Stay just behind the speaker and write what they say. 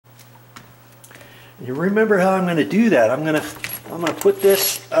You remember how I'm going to do that. I'm going to put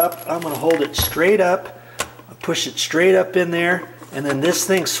this up. I'm going to hold it straight up. Push it straight up in there, and then this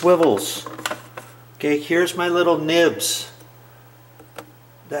thing swivels. Okay, here's my little nibs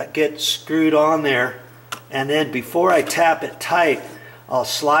that get screwed on there, and then before I tap it tight, I'll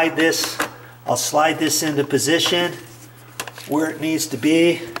slide this into position where it needs to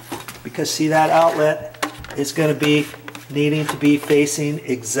be, because see, that outlet is going to be needing to be facing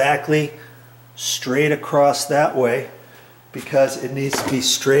exactly straight across that way, because it needs to be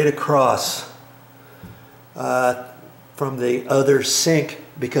straight across from the other sink,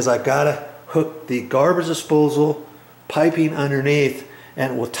 because I've got to hook the garbage disposal piping underneath,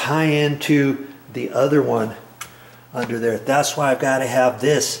 and it will tie into the other one under there. That's why I've got to have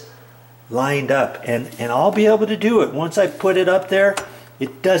this lined up, and I'll be able to do it once I put it up there.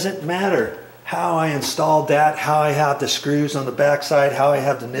 It doesn't matter how I installed that, how I have the screws on the backside, how I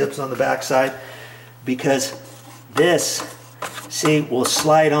have the nibs on the backside, because this, see, will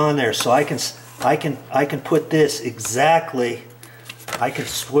slide on there. So I can put this exactly, I can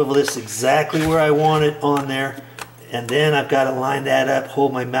swivel this exactly where I want it on there, and then I've got to line that up,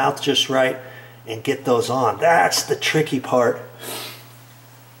 hold my mouth just right, and get those on. That's the tricky part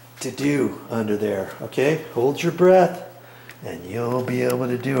to do under there. Okay, hold your breath and you'll be able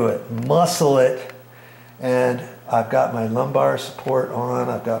to do it. Muscle it. And I've got my lumbar support on,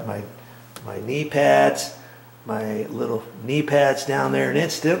 I've got my knee pads, my little knee pads down there, and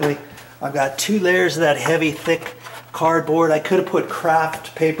instantly I've got 2 layers of that heavy thick cardboard. I could have put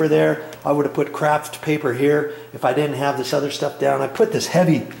craft paper there. I would have put craft paper here if I didn't have this other stuff down. I put this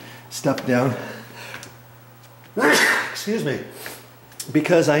heavy stuff down excuse me,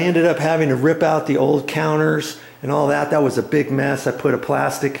 because I ended up having to rip out the old counters and all that. That was a big mess. I put a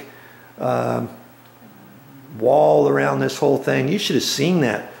plastic wall around this whole thing. You should have seen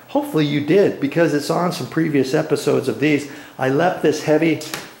that. Hopefully you did, because it's on some previous episodes of these. I left this heavy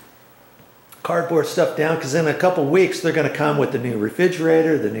cardboard stuff down because in a couple weeks they're going to come with the new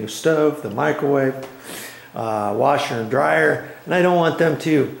refrigerator, the new stove, the microwave, washer and dryer, and I don't want them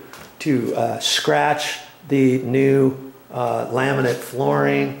to scratch the new laminate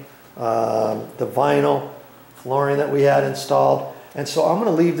flooring, the vinyl flooring that we had installed. And so I'm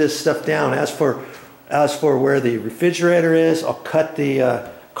going to leave this stuff down. As for where the refrigerator is, I'll cut the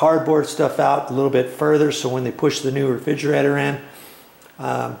cardboard stuff out a little bit further, so when they push the new refrigerator in,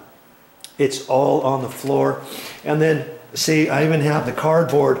 it's all on the floor. And then see, I even have the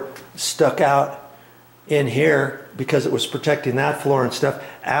cardboard stuck out in here because it was protecting that floor and stuff.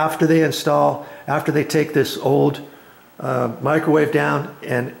 After they take this old microwave down,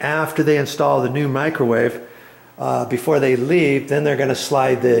 and after they install the new microwave, before they leave, then they're going to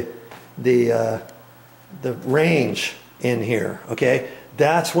slide the range in here. Okay,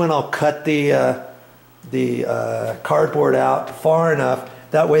 that's when I'll cut the cardboard out far enough,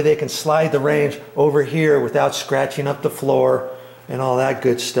 that way they can slide the range over here without scratching up the floor and all that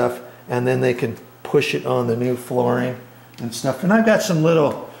good stuff, and then they can push it on the new flooring and stuff. And I've got some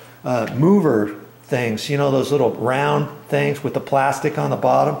little mover things, you know, those little round things with the plastic on the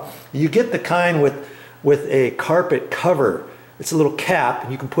bottom. You get the kind with a carpet cover. It's a little cap,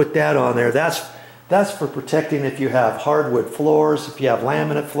 and you can put that on there. That's for protecting if you have hardwood floors, if you have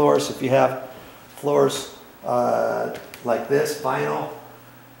laminate floors, if you have floors like this, vinyl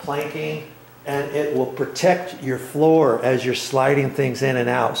planking, and it will protect your floor as you're sliding things in and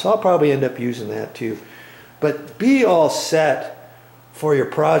out. So I'll probably end up using that too. But be all set for your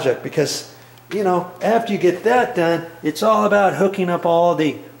project, because, you know, after you get that done, it's all about hooking up all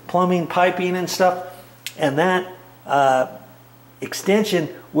the plumbing, piping and stuff. And that extension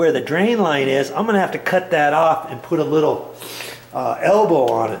where the drain line is, I'm going to have to cut that off and put a little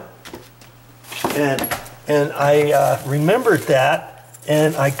elbow on it. And I remembered that,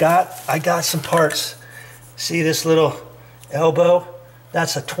 and I got some parts. See this little elbow?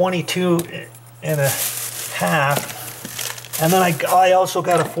 That's a 22 and a half. And then I also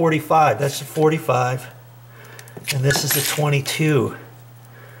got a 45. That's a 45. And this is a 22.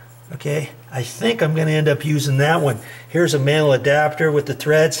 Okay, I think I'm going to end up using that one. Here's a male adapter with the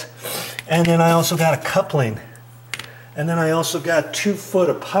threads. And then I also got a coupling. And then I also got 2 foot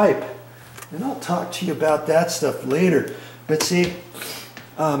of pipe. And I'll talk to you about that stuff later. But see,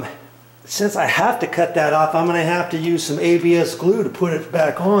 since I have to cut that off, I'm going to have to use some ABS glue to put it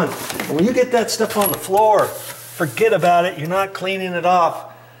back on. And when you get that stuff on the floor, forget about it. You're not cleaning it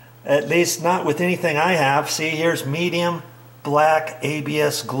off, at least not with anything I have. See, here's medium black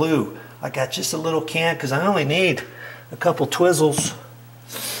ABS glue. I got just a little can because I only need a couple twizzles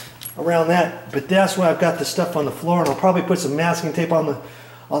around that. But that's why I've got the stuff on the floor, and I'll probably put some masking tape on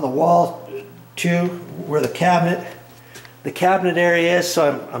the wall to where the cabinet area is,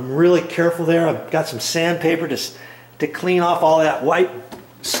 so I'm really careful there. I've got some sandpaper to clean off all that white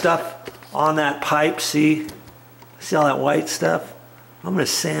stuff on that pipe. See all that white stuff? I'm going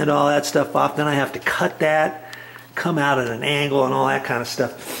to sand all that stuff off. Then I have to cut that, come out at an angle and all that kind of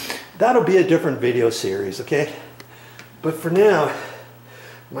stuff. That'll be a different video series, okay? But for now,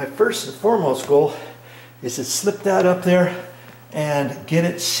 my first and foremost goal is to slip that up there and get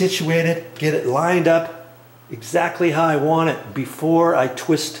it situated, get it lined up exactly how I want it before I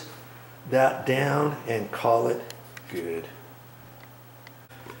twist that down and call it good.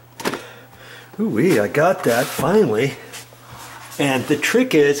 Ooh-wee, I got that finally. And the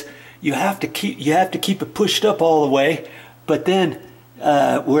trick is you have to keep it pushed up all the way, but then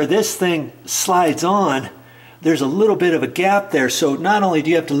where this thing slides on, there's a little bit of a gap there. So not only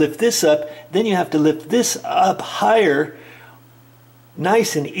do you have to lift this up, then you have to lift this up higher,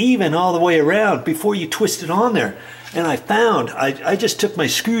 nice and even all the way around before you twist it on there. And I found, I just took my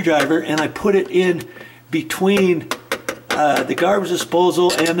screwdriver and I put it in between the garbage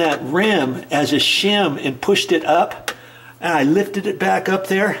disposal and that rim as a shim and pushed it up. And I lifted it back up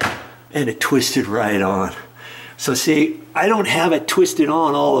there and it twisted right on. So see, I don't have it twisted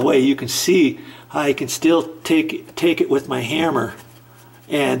on all the way. You can see I can still take it with my hammer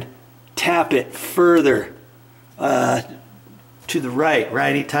and tap it further to the right,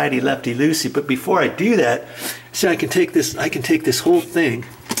 righty-tighty, lefty-loosey. But before I do that, see, I can take this whole thing.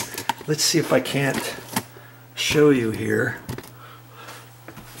 Let's see if I can't show you here.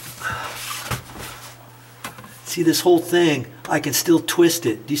 See this whole thing, I can still twist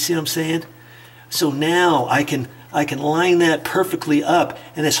it. Do you see what I'm saying? So now I can line that perfectly up,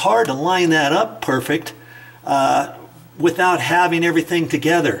 and it's hard to line that up perfect without having everything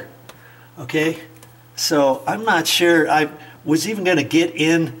together. Okay, so I'm not sure. I was even going to get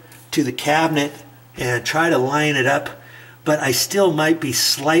in to the cabinet and try to line it up, but I still might be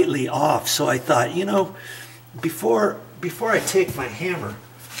slightly off. So I thought, you know, before I take my hammer,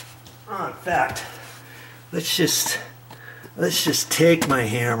 in fact, let's just take my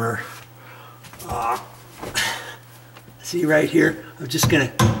hammer. See right here, I'm just gonna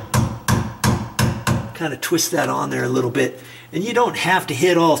kind of twist that on there a little bit. And you don't have to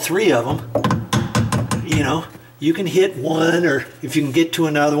hit all three of them. You know, you can hit one, or if you can get to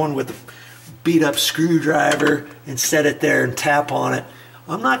another one with a beat up screwdriver and set it there and tap on it.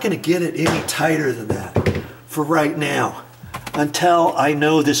 I'm not gonna get it any tighter than that for right now, until I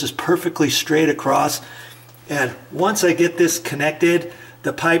know this is perfectly straight across. And once I get this connected,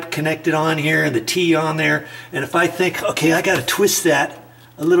 the pipe connected on here and the T on there, and if I think, okay, I got to twist that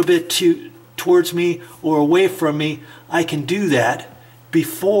a little bit towards me or away from me, I can do that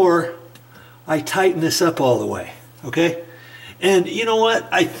before I tighten this up all the way, okay? And you know what?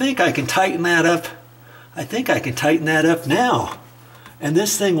 I think I can tighten that up. I think I can tighten that up now. And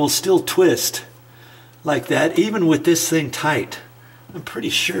this thing will still twist like that, even with this thing tight. I'm pretty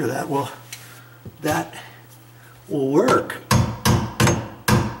sure that will work.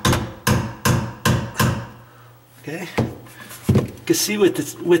 Okay, because see,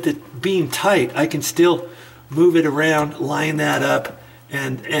 with it being tight, I can still move it around, line that up,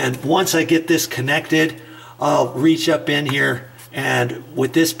 and once I get this connected, I'll reach up in here, and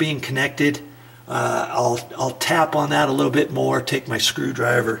with this being connected, I'll tap on that a little bit more, take my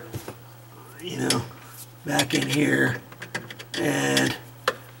screwdriver, you know, back in here, and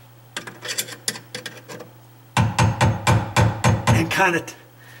kind of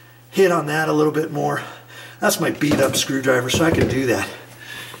hit on that a little bit more. That's my beat up screwdriver, so I can do that.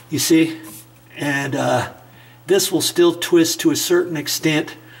 You see? And this will still twist to a certain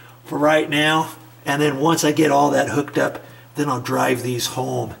extent for right now. And then once I get all that hooked up, then I'll drive these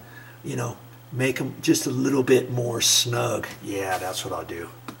home. You know, make them just a little bit more snug. Yeah, that's what I'll do.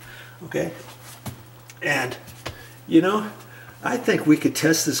 Okay? And, you know, I think we could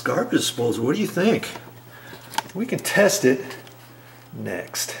test this garbage disposal. What do you think? We can test it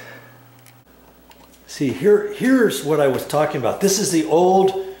next. See, here's what I was talking about. This is the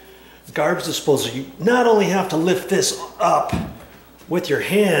old garbage disposal. You not only have to lift this up with your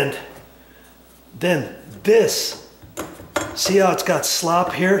hand, then this, see how it's got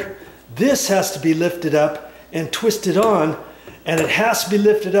slop here? This has to be lifted up and twisted on, and it has to be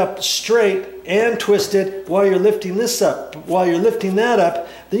lifted up straight and twisted while you're lifting this up. While you're lifting that up,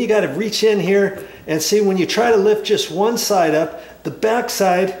 then you got to reach in here and see, when you try to lift just one side up, the back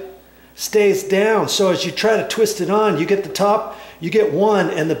side stays down. So as you try to twist it on, you get the top, you get one,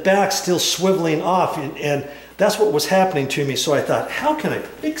 and the back still swiveling off, and that's what was happening to me. So I thought, how can I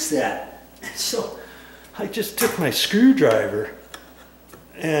fix that? So I just took my screwdriver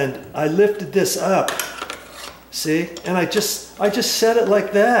and I lifted this up. See, and I just set it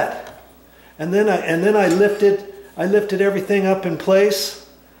like that, and then I lifted everything up in place,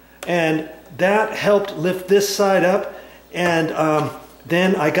 and that helped lift this side up. And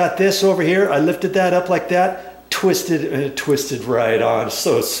then I got this over here. I lifted that up like that, twisted, and it twisted right on.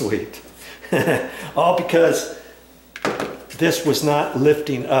 So sweet. All because this was not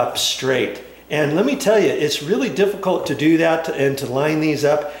lifting up straight. And let me tell you, it's really difficult to do that and to line these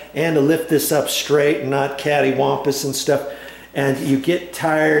up and to lift this up straight and not cattywampus and stuff. And you get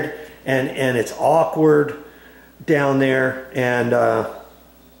tired and it's awkward down there. And,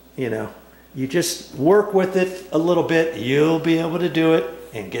 you know, you just work with it a little bit. You'll be able to do it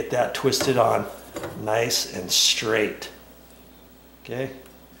and get that twisted on nice and straight. Okay,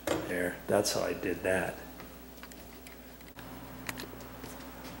 there, that's how I did that.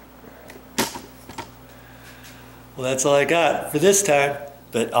 Well, that's all I got for this time,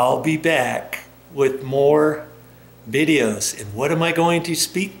 but I'll be back with more videos. And what am I going to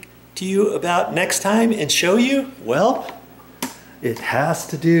speak to you about next time and show you? Well, it has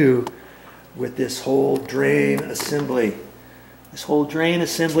to do with this whole drain assembly. This whole drain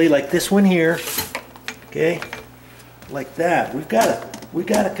assembly, like this one here, okay? Like that. We've got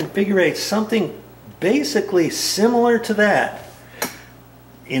to configure something basically similar to that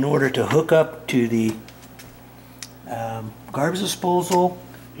in order to hook up to the garbage disposal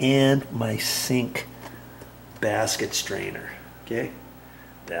and my sink basket strainer. Okay,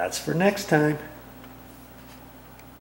 that's for next time.